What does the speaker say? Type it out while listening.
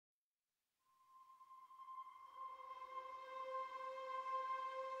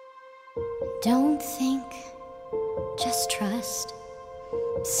Don't think, just trust.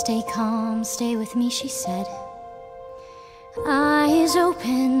 Stay calm, stay with me, she said. Eyes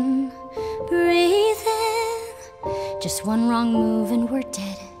open, breathe in. Just one wrong move and we're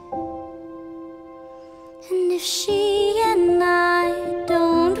dead. And if she and I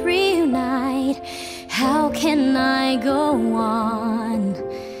don't reunite, how can I go on?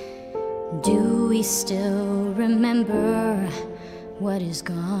 Do we still remember what is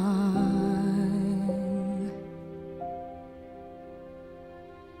gone?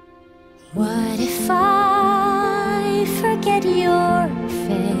 What if I forget your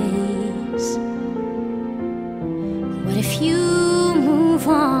face? What if you move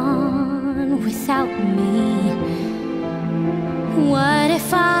on without me? What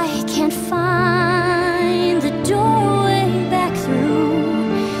if I can't find the doorway back through?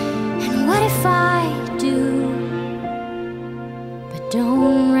 And what if I do, but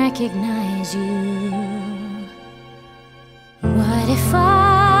don't recognize you? What if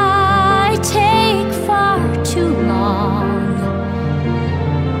I take far too long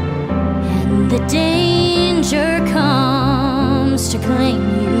and the danger comes to claim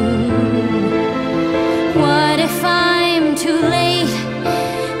you? What if I'm too late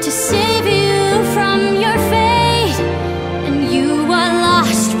to save you from your fate, and you are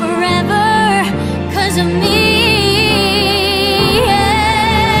lost forever 'cause of me?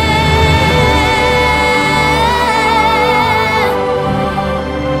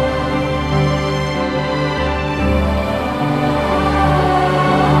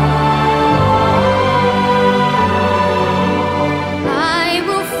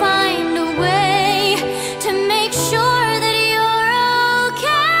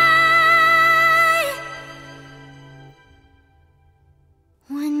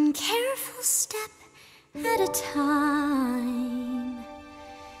 One careful step at a time,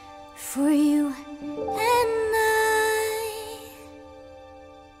 for you and I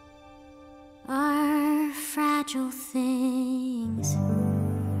are fragile things.